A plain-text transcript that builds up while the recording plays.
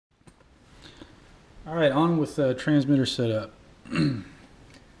Alright, on with transmitter setup.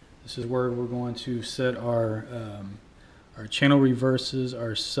 This is where we're going to set our channel reverses,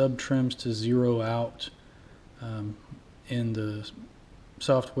 our sub trims to 0 out in the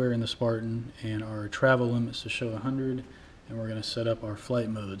software in the Spartan, and our travel limits to show 100, and we're going to set up our flight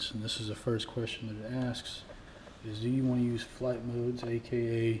modes. And this is the first question that it asks, is do you want to use flight modes,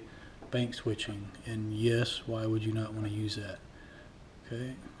 aka bank switching? And yes, why would you not want to use that?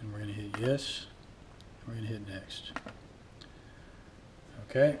 Okay, and we're going to hit yes. We're going to hit next.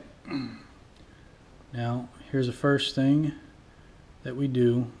 Okay. Now, here's the first thing that we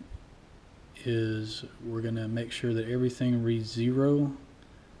do is we're going to make sure that everything reads 0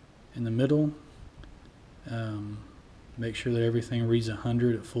 in the middle. Make sure that everything reads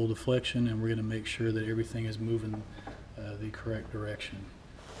 100 at full deflection, and we're going to make sure that everything is moving the correct direction.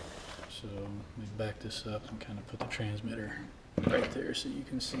 So let me back this up and kind of put the transmitter right there so you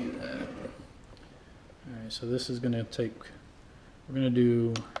can see that. Alright, so this is going to take, we're going to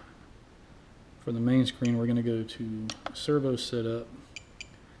do, for the main screen, we're going to go to servo setup,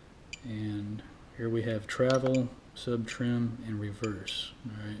 and here we have travel, sub trim, and reverse.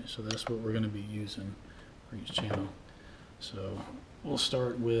 Alright, so that's what we're going to be using for each channel. So we'll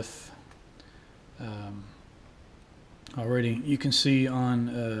start with, already you can see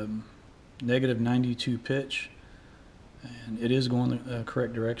on negative 92 pitch, and it is going the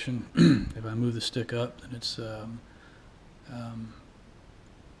correct direction. If I move the stick up, then it's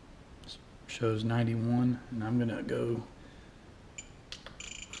shows 91, and I'm gonna go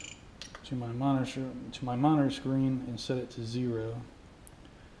to my monitor screen and set it to 0,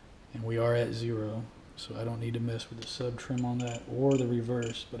 and we are at 0, so I don't need to mess with the sub trim on that or the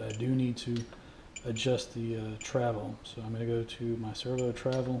reverse, but I do need to adjust the travel. So I'm gonna go to my servo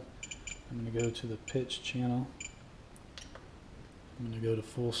travel. I'm gonna go to the pitch channel. I'm going to go to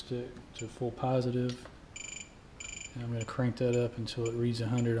full stick, to full positive, and I'm going to crank that up until it reads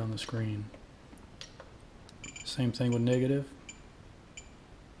 100 on the screen. Same thing with negative.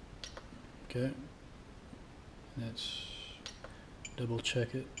 Okay. Let's double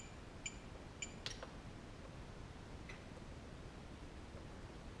check it.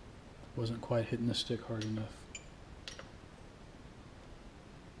 Wasn't quite hitting the stick hard enough.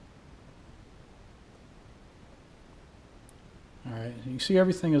 Alright, you can see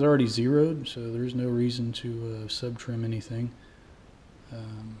everything is already zeroed, so there's no reason to sub-trim anything.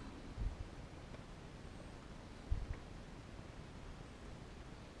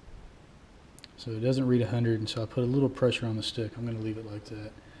 So it doesn't read 100, and so I put a little pressure on the stick. I'm going to leave it like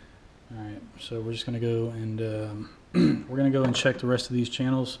that. Alright, so we're just going to go and we're going to go and check the rest of these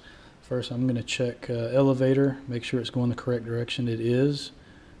channels. First, I'm going to check elevator, make sure it's going the correct direction. It is,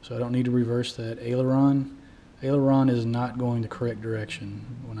 so I don't need to reverse that. Aileron. Aileron is not going the correct direction.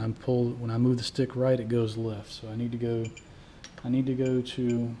 When I move the stick right, it goes left. So I need to go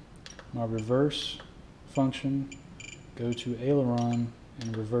to my reverse function, go to aileron,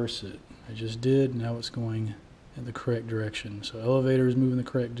 and reverse it. I just did. Now it's going in the correct direction. So elevator is moving the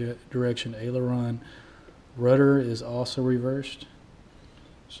correct direction. Aileron, rudder is also reversed.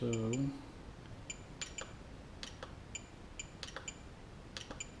 So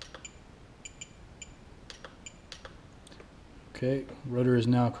okay, rudder is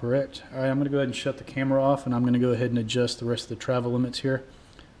now correct. All right, I'm going to go ahead and shut the camera off, and I'm going to go ahead and adjust the rest of the travel limits here,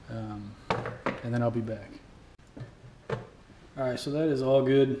 and then I'll be back. All right, so that is all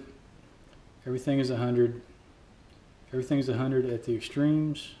good. Everything is 100. Everything is 100 at the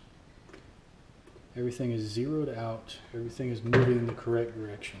extremes. Everything is zeroed out. Everything is moving in the correct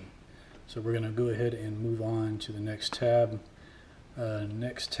direction. So we're going to go ahead and move on to the next tab.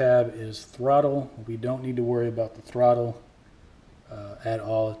 Next tab is throttle. We don't need to worry about the throttle at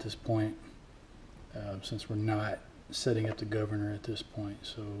all at this point, since we're not setting up the governor at this point,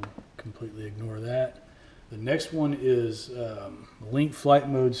 so completely ignore that. The next one is link flight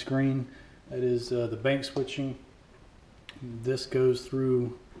mode screen. That is the bank switching. This goes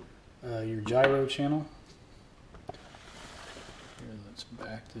through your gyro channel. Here, let's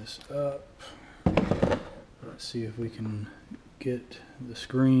back this up. Let's see if we can get the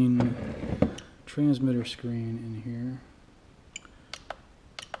screen, transmitter screen in here.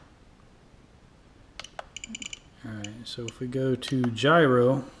 Alright, so if we go to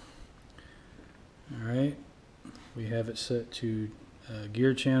gyro, alright, we have it set to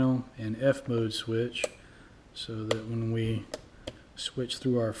gear channel and F mode switch, so that when we switch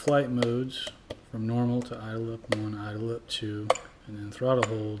through our flight modes from normal to idle up 1, idle up 2, and then throttle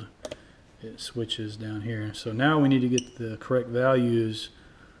hold, it switches down here. So now we need to get the correct values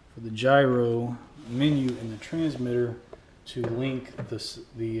for the gyro menu in the transmitter to link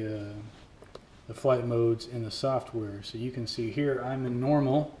the the flight modes in the software. So you can see here I'm in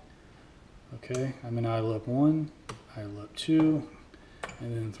normal. Okay, I'm in idle up 1, idle up 2,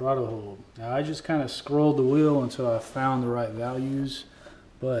 and then throttle hold. Now I just kind of scrolled the wheel until I found the right values,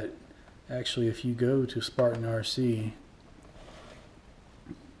 but actually if you go to Spartan RC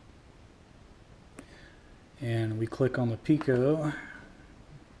and we click on the Pico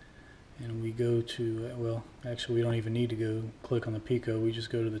and we go to, well actually we don't even need to go click on the Pico, we just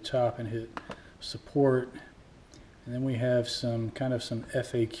go to the top and hit support, and then we have some kind of some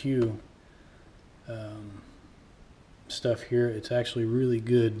FAQ stuff here. It's actually really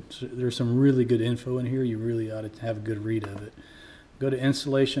good. So there's some really good info in here. You really ought to have a good read of it. Go to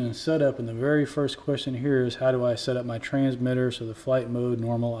installation and setup, and the very first question here is how do I set up my transmitter so the flight mode,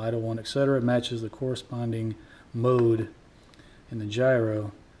 normal, idle 1, etc. matches the corresponding mode in the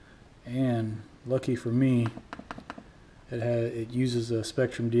gyro. And lucky for me, it uses a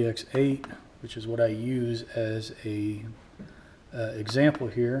Spectrum DX8, which is what I use as a example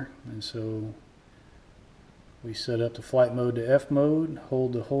here. And so we set up the flight mode to F mode,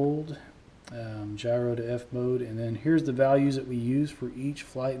 hold to hold, gyro to F mode, and then here's the values that we use for each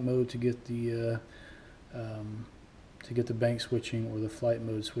flight mode to get the bank switching or the flight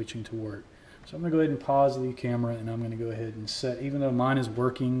mode switching to work. So I'm going to go ahead and pause the camera, and I'm going to go ahead and set, even though mine is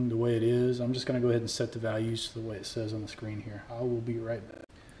working the way it is, I'm just going to go ahead and set the values to the way it says on the screen here. I will be right back.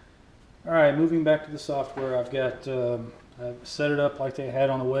 Alright, moving back to the software, I've got I've set it up like they had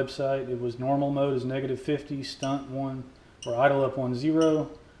on the website. It was normal mode is -50, stunt 1, or idle up 1,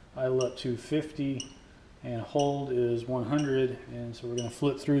 0, idle up 2, 50, and hold is 100. And so we're going to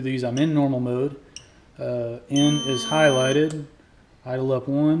flip through these. I'm in normal mode. N is highlighted, idle up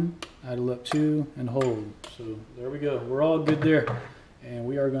 1, idle up 2, and hold. So there we go. We're all good there. And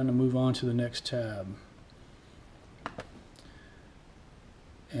we are going to move on to the next tab.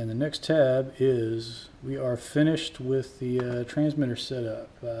 And the next tab is, we are finished with the transmitter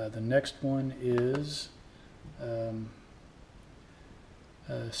setup. The next one is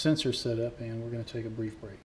sensor setup, and we're going to take a brief break.